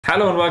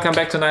Hello and welcome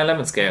back to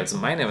 911 Scales.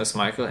 My name is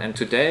Michael and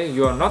today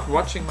you are not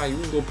watching my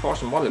usual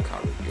Porsche model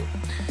car review.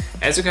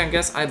 As you can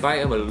guess, I buy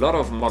a lot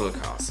of model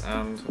cars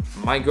and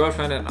my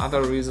girlfriend and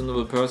other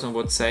reasonable person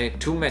would say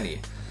too many.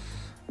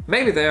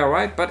 Maybe they are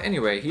right, but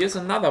anyway, here's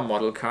another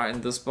model car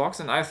in this box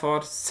and I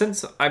thought,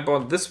 since I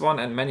bought this one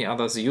and many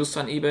others used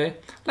on eBay,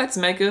 let's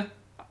make a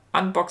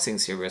unboxing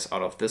series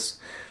out of this.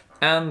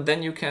 And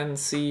then you can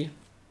see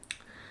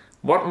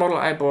what model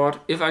I bought,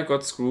 if I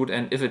got screwed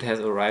and if it has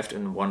arrived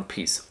in one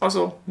piece.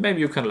 Also, maybe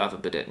you can laugh a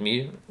bit at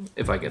me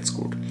if I get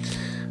screwed.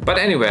 But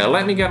anyway,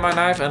 let me get my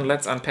knife and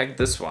let's unpack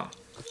this one.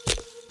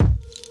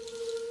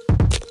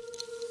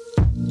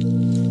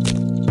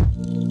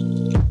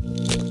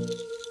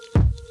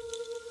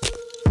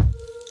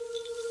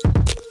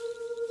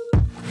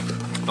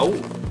 Oh,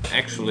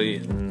 actually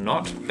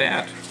not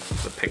bad,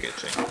 the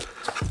packaging.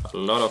 A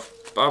lot of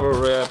bubble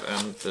wrap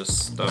and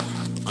this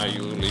stuff I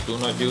usually do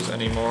not use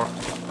anymore.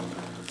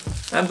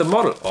 And the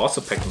model also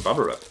packed in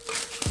bubble wrap.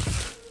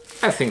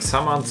 I think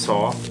someone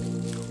saw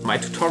my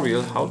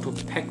tutorial how to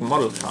pack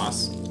model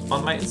cars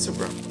on my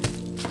Instagram.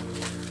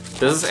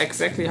 This is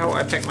exactly how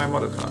I pack my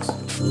model cars.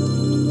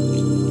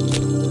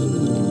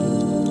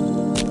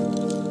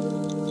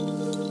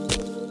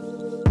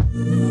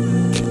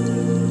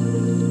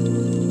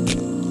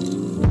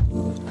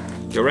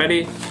 You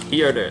ready?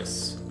 Here it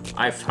is.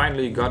 I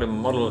finally got a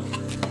model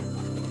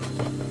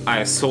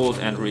I sold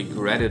and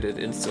regretted it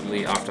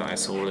instantly after I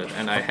sold it,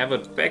 and I have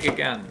it back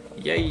again.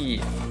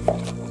 Yay!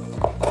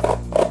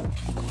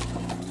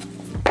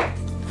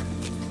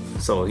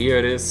 So here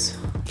it is,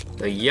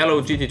 the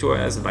yellow GT2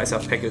 RS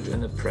Weissach package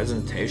in a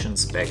presentation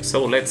spec.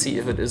 So let's see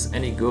if it is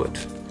any good.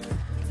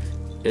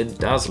 It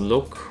does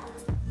look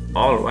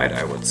alright,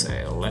 I would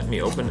say. Let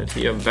me open it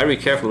here. Very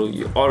careful,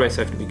 you always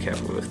have to be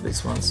careful with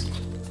these ones.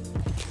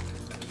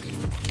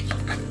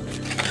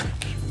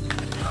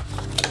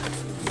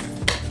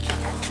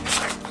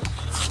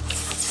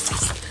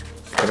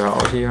 Get her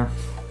out here.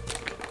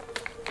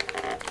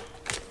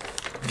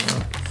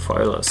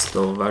 Foil is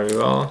still very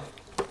well.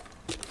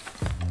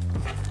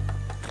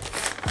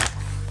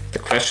 The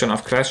question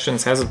of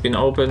questions, has it been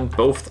opened?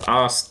 Both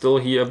are still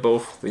here,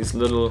 both these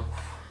little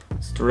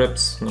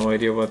strips, no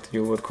idea what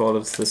you would call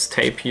it, this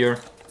tape here,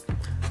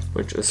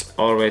 which is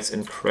always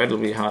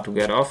incredibly hard to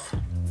get off.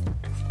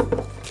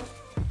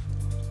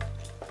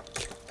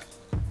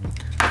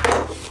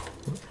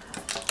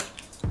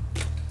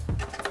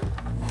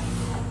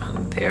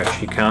 There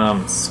she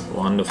comes,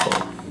 wonderful.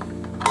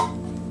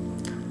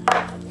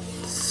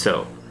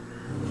 So,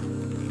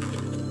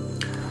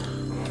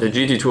 the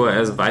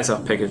GT2 RS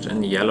Weissach package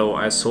in yellow,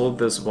 I sold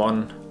this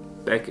one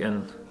back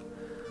in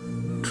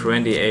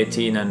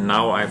 2018 and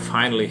now I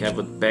finally have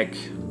it back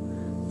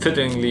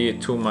fittingly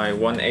to my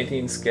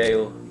 1/18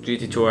 scale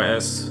GT2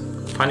 RS.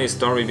 Funny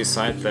story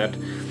besides that,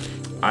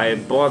 I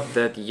bought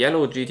that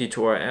yellow GT2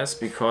 RS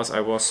because I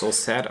was so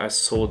sad I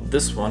sold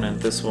this one,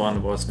 and this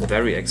one was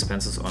very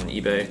expensive on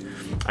eBay.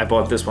 I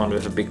bought this one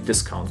with a big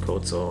discount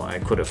code, so I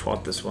could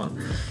afford this one.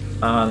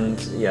 And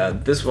yeah,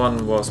 this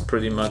one was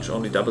pretty much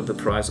only double the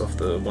price of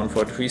the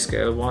 143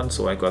 scale one,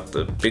 so I got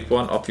the big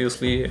one,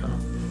 obviously,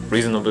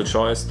 reasonable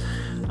choice.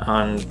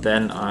 And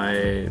then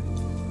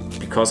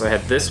because I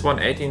had this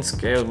 1/18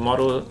 scale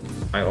model,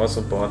 I also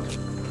bought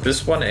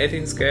this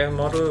 1/18 scale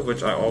model,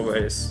 which I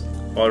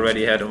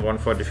already had in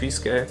 143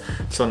 scale,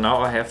 so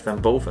now I have them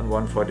both in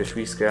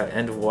 143 scale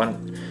and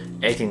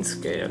 1/18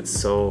 scale.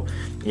 So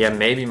yeah,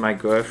 maybe my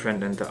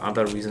girlfriend and the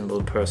other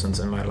reasonable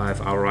persons in my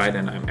life are right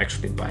and I'm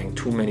actually buying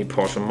too many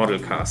Porsche model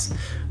cars.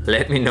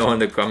 Let me know in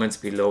the comments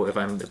below if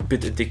I'm a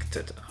bit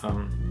addicted,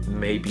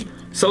 maybe.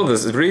 So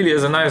this really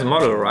is a nice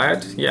model,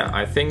 right? Yeah,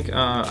 I think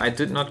I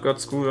did not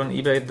got screwed on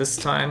eBay this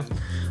time.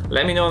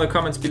 Let me know in the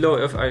comments below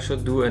if I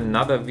should do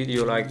another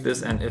video like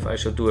this and if I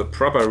should do a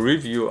proper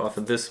review of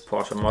this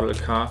Porsche model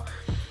car.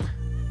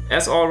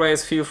 As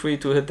always, feel free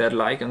to hit that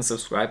like and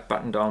subscribe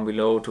button down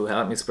below to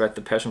help me spread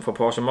the passion for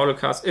Porsche model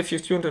cars. If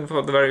you've tuned in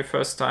for the very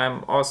first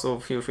time, also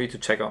feel free to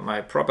check out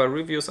my proper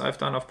reviews I've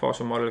done of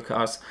Porsche model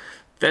cars.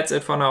 That's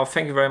it for now.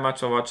 Thank you very much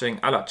for watching.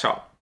 Alla,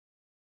 ciao.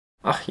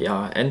 Ach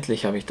ja,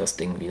 endlich habe ich das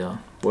Ding wieder.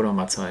 Wurde noch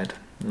mal Zeit.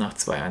 Nach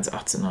 2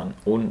 1.18ern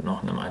und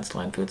noch einem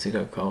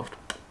 1.43er gekauft.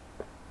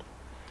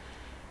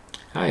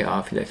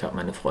 Ja, vielleicht hat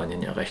meine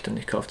Freundin ja recht und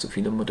ich kaufe zu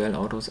viele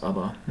Modellautos,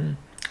 aber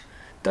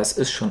das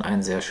ist schon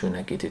ein sehr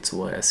schöner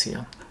GT2 RS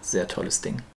hier. Sehr tolles Ding.